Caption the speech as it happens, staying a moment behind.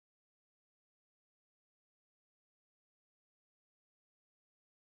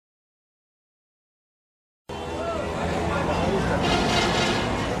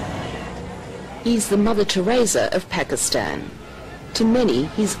He's the Mother Teresa of Pakistan. To many,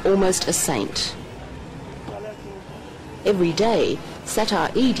 he's almost a saint. Every day, Sattar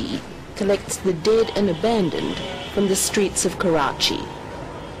Eidi collects the dead and abandoned from the streets of Karachi.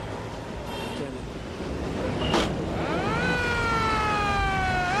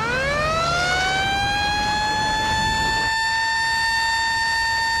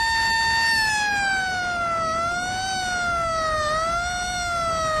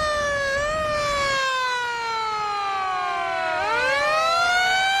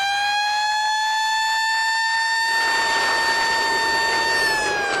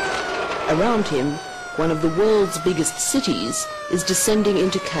 Around him, one of the world's biggest cities is descending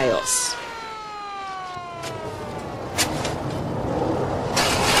into chaos.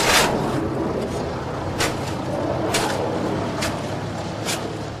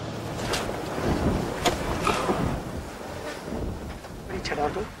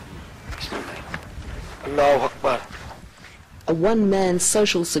 A one-man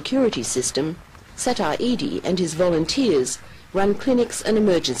social security system, Sattar Eidi and his volunteers run clinics and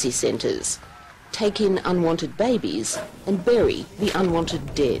emergency centres, take in unwanted babies and bury the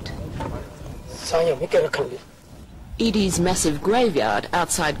unwanted dead. Eidi's massive graveyard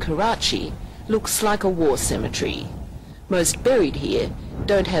outside Karachi looks like a war cemetery. Most buried here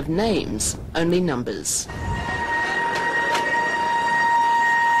don't have names, only numbers.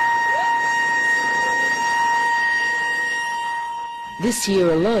 This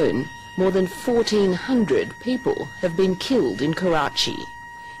year alone, more than 1,400 people have been killed in Karachi.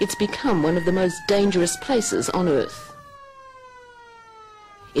 It's become one of the most dangerous places on earth.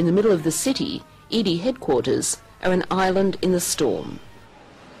 In the middle of the city, Eidi headquarters are an island in the storm.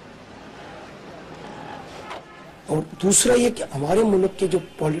 और दूसरा ये कि हमारे मुल्क के जो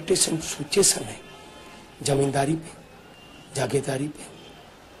politician situation है, जमींदारी पे, जागीरदारी पे,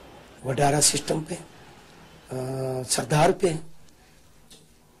 वडारा सिस्टम पे, सरदार पे,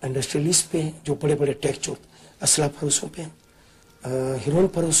 इंडस्ट्रियलिस्ट पे, जो बड़े बड़े टैक्स असला फरोशों पे, हीरोइन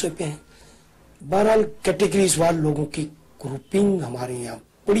फरोशों पे, बहरहाल कैटेगरीज वाले लोगों की ग्रुपिंग हमारे यहाँ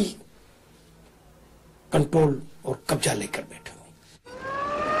बड़ी कंट्रोल और कब्जा लेकर बैठे हुए।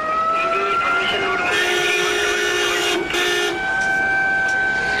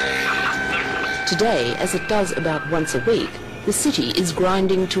 Today, as it does about once a week, the city is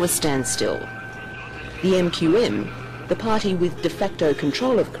grinding to a standstill. The MQM, the party with de facto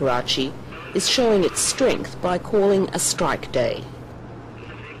control of Karachi, is showing its strength by calling a strike day.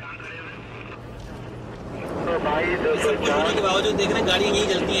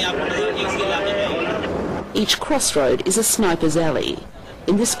 Each crossroad is a sniper's alley.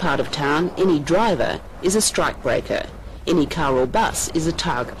 In this part of town, any driver is a strikebreaker. Any car or bus is a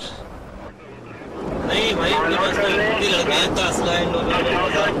target.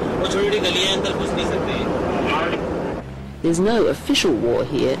 There's no official war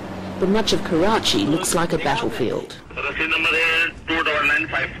here, but much of Karachi looks like a battlefield.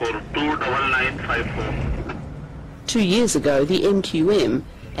 2 years ago, the MQM,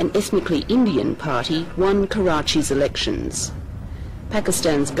 an ethnically Indian party, won Karachi's elections.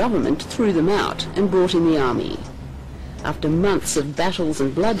 Pakistan's government threw them out and brought in the army. After months of battles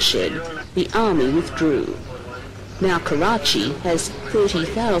and bloodshed, the army withdrew. Now Karachi has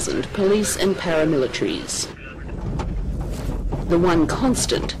 30,000 police and paramilitaries. The one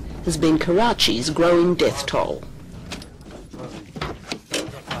constant has been Karachi's growing death toll.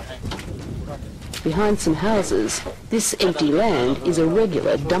 Behind some houses, this empty land is a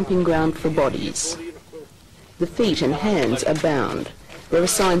regular dumping ground for bodies. The feet and hands are bound. There are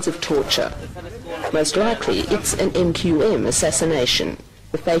signs of torture. Most likely, it's an MQM assassination,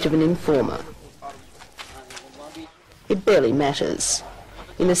 the fate of an informer. It barely matters.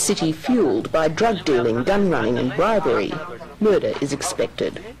 In a city fueled by drug dealing, gun running and bribery, murder is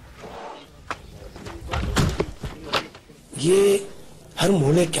expected. ये हर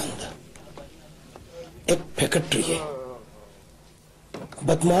मोहल्ले के अंदर एक factory है।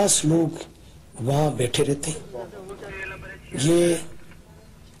 बदमाश लोग वहाँ बैठे रहते हैं। ये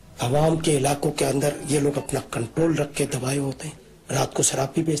आवाम के इलाकों के अंदर ये लोग अपना कंट्रोल रख के दबाए होते हैं। रात को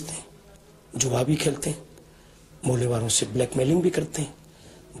शराब भी बेचते हैं, जुआ भी खेलते हैं, मोहल्ले वालों से ब्लैकमेलिंग भी करते हैं,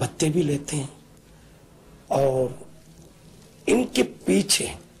 भत्ते भी लेते हैं और इनके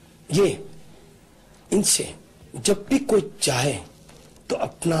पीछे ये इनसे जब भी कोई चाहे तो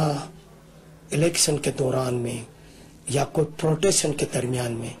अपना इलेक्शन के दौरान में या कोई प्रोटेस्ट के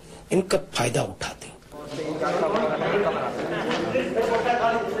दरमियान में इनका फायदा उठाते हैं।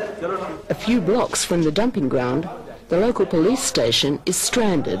 A few blocks from the dumping ground, the local police station is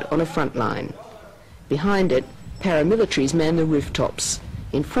stranded on a front line. Behind it, paramilitaries man the rooftops.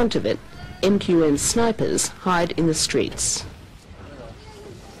 In front of it, MQM snipers hide in the streets.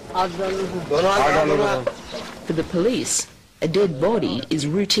 For the police, a dead body is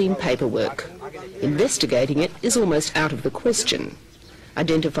routine paperwork. Investigating it is almost out of the question.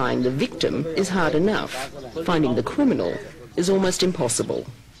 Identifying the victim is hard enough. Finding the criminal is almost impossible.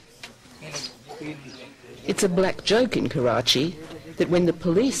 It's a black joke in Karachi that when the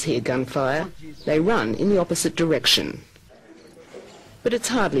police hear gunfire, they run in the opposite direction. But it's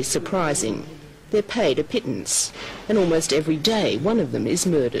hardly surprising. They're paid a pittance, and almost every day one of them is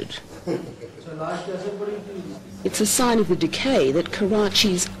murdered. It's a sign of the decay that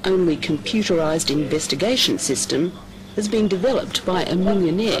Karachi's only computerised investigation system has been developed by a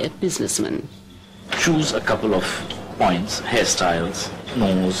millionaire businessman. Choose a couple of points, hairstyles,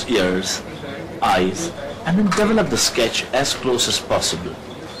 nose, ears, eyes, and then develop the sketch as close as possible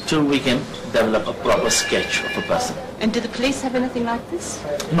till we can develop a proper sketch of a person. And do the police have anything like this?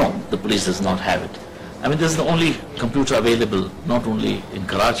 No, the police does not have it. I mean, this is the only computer available, not only in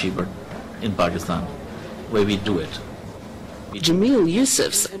Karachi, but in Pakistan, where we do it. Jamil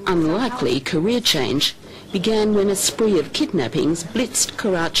Yusuf's unlikely career change began when a spree of kidnappings blitzed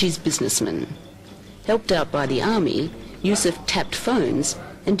Karachi's businessmen. Helped out by the army, Yusuf tapped phones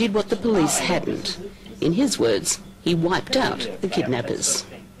and did what the police hadn't. In his words, he wiped out the kidnappers.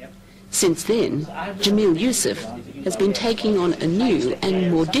 Since then, Jamil Yusuf has been taking on a new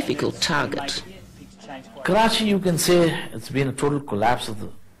and more difficult target. Karachi, you can say, it's been a total collapse of the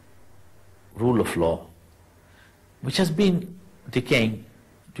rule of law, which has been decaying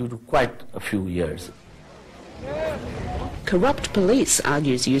due to quite a few years. Corrupt police,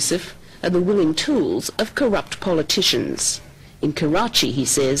 argues Yusuf, are the willing tools of corrupt politicians. In Karachi, he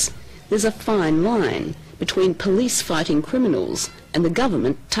says, there's a fine line between police fighting criminals and the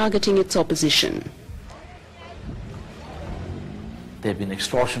government targeting its opposition. There have been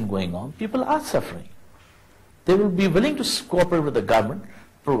extortion going on. People are suffering. They will be willing to cooperate with the government,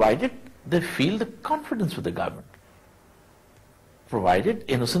 provided they feel the confidence with the government, provided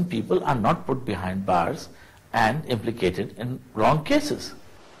innocent people are not put behind bars and implicated in wrong cases.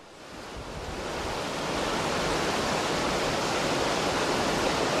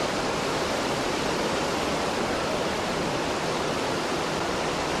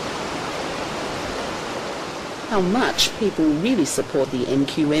 How much people really support the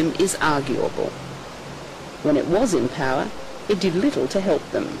MQM is arguable. When it was in power, it did little to help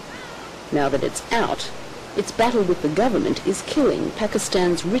them. Now that it's out, its battle with the government is killing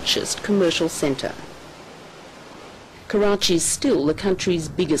Pakistan's richest commercial centre. Karachi is still the country's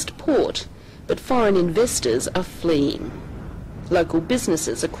biggest port, but foreign investors are fleeing. Local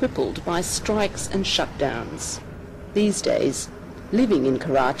businesses are crippled by strikes and shutdowns. These days, living in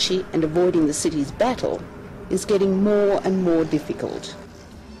Karachi and avoiding the city's battle is getting more and more difficult.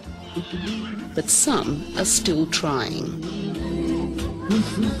 But some are still trying.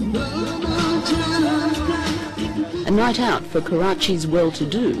 A night out for Karachi's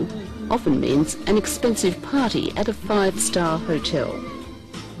well-to-do often means an expensive party at a 5-star hotel.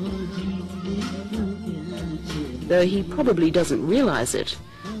 Though he probably doesn't realise it,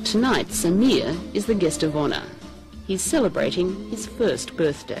 tonight Samir is the guest of honour. He's celebrating his first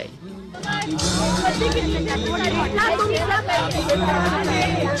birthday.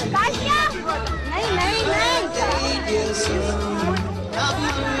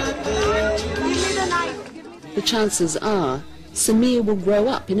 The chances are Samir will grow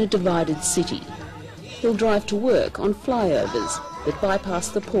up in a divided city. He'll drive to work on flyovers that bypass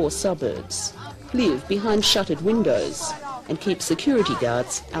the poor suburbs, live behind shuttered windows, and keep security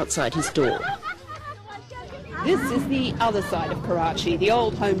guards outside his door. This is the other side of Karachi, the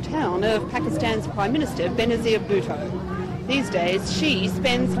old hometown of Pakistan's Prime Minister Benazir Bhutto. These days, she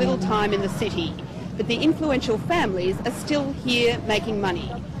spends little time in the city, but the influential families are still here making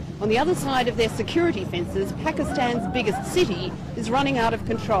money. On the other side of their security fences, Pakistan's biggest city is running out of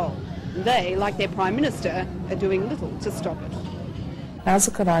control. They, like their Prime Minister, are doing little to stop it. As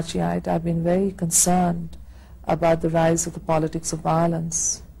a Karachiite, I've been very concerned about the rise of the politics of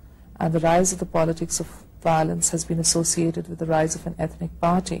violence, and the rise of the politics of violence has been associated with the rise of an ethnic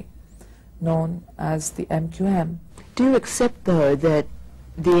party known as the MQM. Do you accept, though, that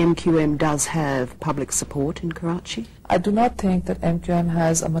the MQM does have public support in Karachi? I do not think that MQM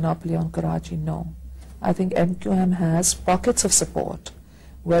has a monopoly on Karachi, no. I think MQM has pockets of support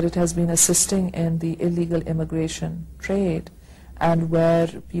where it has been assisting in the illegal immigration trade and where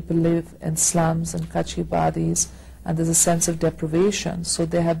people live in slums and kachi badis, and there's a sense of deprivation, so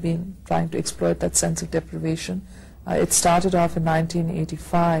they have been trying to exploit that sense of deprivation. It started off in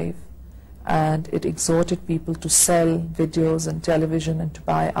 1985, and it exhorted people to sell videos and television and to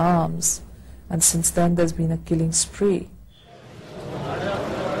buy arms And since then there's been a killing spree.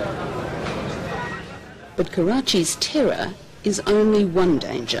 But Karachi's terror is only one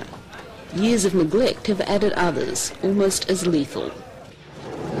danger. Years of neglect have added others, almost as lethal.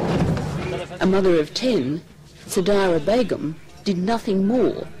 A mother of 10, Sadara Begum, did nothing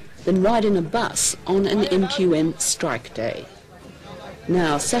more than ride in a bus on an MQM strike day.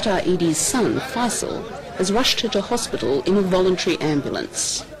 Now Sattar Edi's son, Faisal, has rushed her to hospital in a voluntary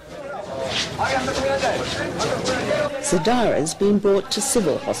ambulance. Sadara has been brought to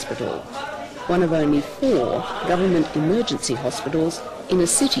civil hospital, one of only 4 government emergency hospitals in a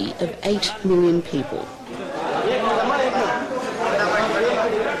city of 8 million people.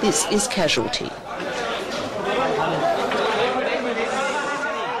 This is casualty.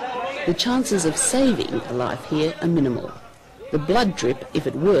 The chances of saving a life here are minimal. The blood drip, if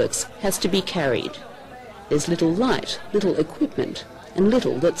it works, has to be carried. There's little light, little equipment, and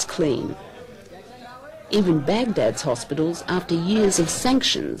little that's clean. Even Baghdad's hospitals, after years of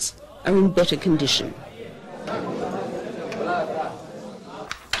sanctions, are in better condition.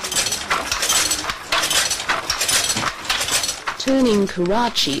 Turning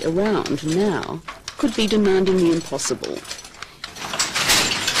Karachi around now could be demanding the impossible.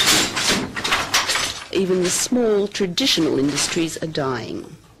 Even the small traditional industries are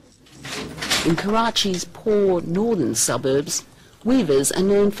dying. In Karachi's poor northern suburbs, weavers are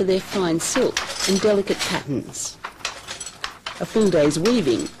known for their fine silk and delicate patterns. A full day's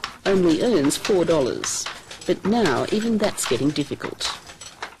weaving only earns $4, but now even that's getting difficult.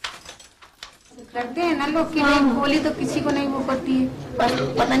 Between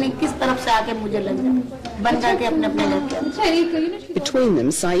them,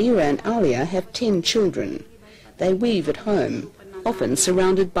 Saira and Alia have 10 children. They weave at home, often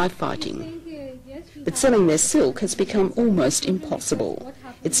surrounded by fighting. But selling their silk has become almost impossible.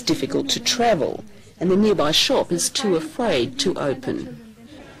 It's difficult to travel, and the nearby shop is too afraid to open.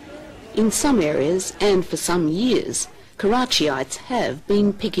 In some areas, and for some years, Karachiites have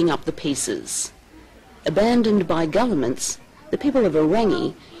been picking up the pieces. Abandoned by governments, the people of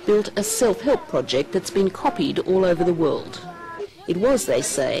Orangi built a self-help project that's been copied all over the world. It was, they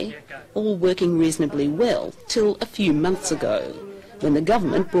say, all working reasonably well till a few months ago, when the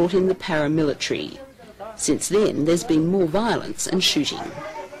government brought in the paramilitary. Since then, there's been more violence and shooting.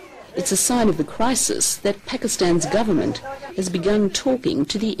 It's a sign of the crisis that Pakistan's government has begun talking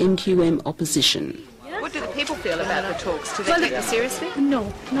to the MQM opposition. What do the people feel about the talks? Do they take them seriously?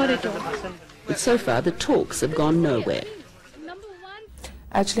 No, not at all. But so far, the talks have gone nowhere.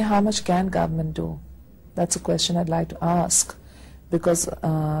 Actually, how much can government do? That's a question I'd like to ask, because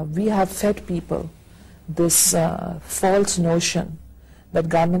we have fed people this false notion that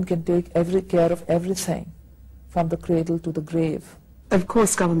government can take every care of everything from the cradle to the grave. Of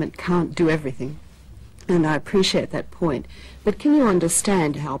course, government can't do everything, and I appreciate that point. But can you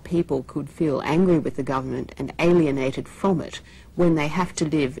understand how people could feel angry with the government and alienated from it when they have to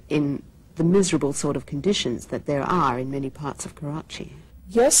live in the miserable sort of conditions that there are in many parts of Karachi?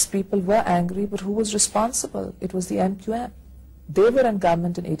 Yes, people were angry, but who was responsible? It was the MQM. They were in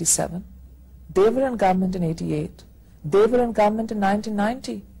government in 87. They were in government in 88. They were in government in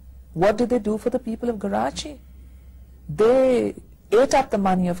 1990. What did they do for the people of Karachi? They ate up the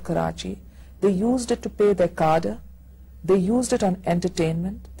money of Karachi. They used it to pay their cadre. They used it on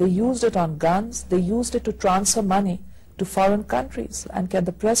entertainment. They used it on guns. They used it to transfer money to foreign countries. And can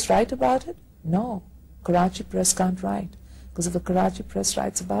the press write about it? No. Karachi press can't write. Because if the Karachi press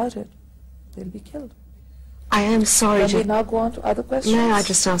writes about it, they'll be killed. I am sorry Can we now go on to other questions? May I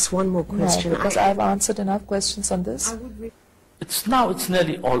just ask one more question? No, because I've answered enough questions on this. It's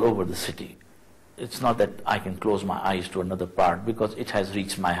nearly all over the city. It's not that I can close my eyes to another part, because it has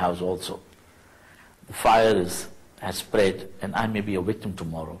reached my house also. The fire has spread, and I may be a victim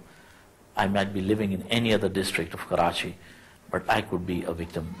tomorrow. I might be living in any other district of Karachi, but I could be a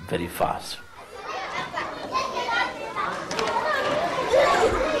victim very fast.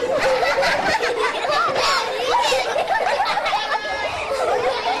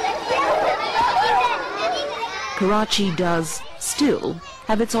 Karachi does still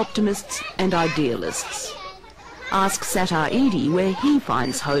have its optimists and idealists. Ask Sattar Edi where he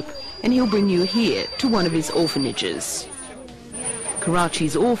finds hope, and he'll bring you here to one of his orphanages.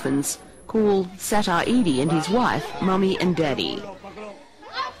 Karachi's orphans call Sattar Edi and his wife Mummy and Daddy.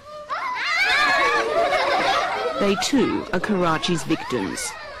 They too are Karachi's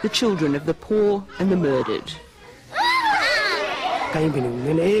victims, the children of the poor and the murdered. कहीं भी नहीं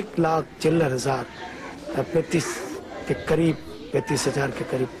मैंने 1,40,000 35 के करीब 35,000 के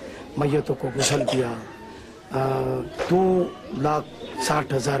करीब मैयतों को गुसल दिया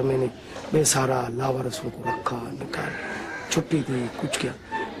 2,60,000 मैंने बेसहारा लावारिस को रखा, निकाल, छुट्टी दी, कुछ किया,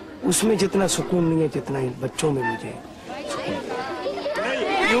 उसमें जितना सुकून नहीं है जितना इन बच्चों में मुझे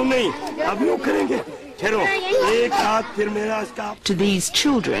यूं नहीं, अब यूं करेंगे, ठहरो, एक हाथ फिर मेरा इसका. To these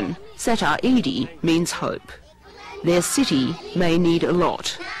children, Satar Eidi means hope. Their city may need a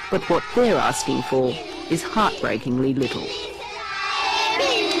lot, but what they're asking for is heartbreakingly little.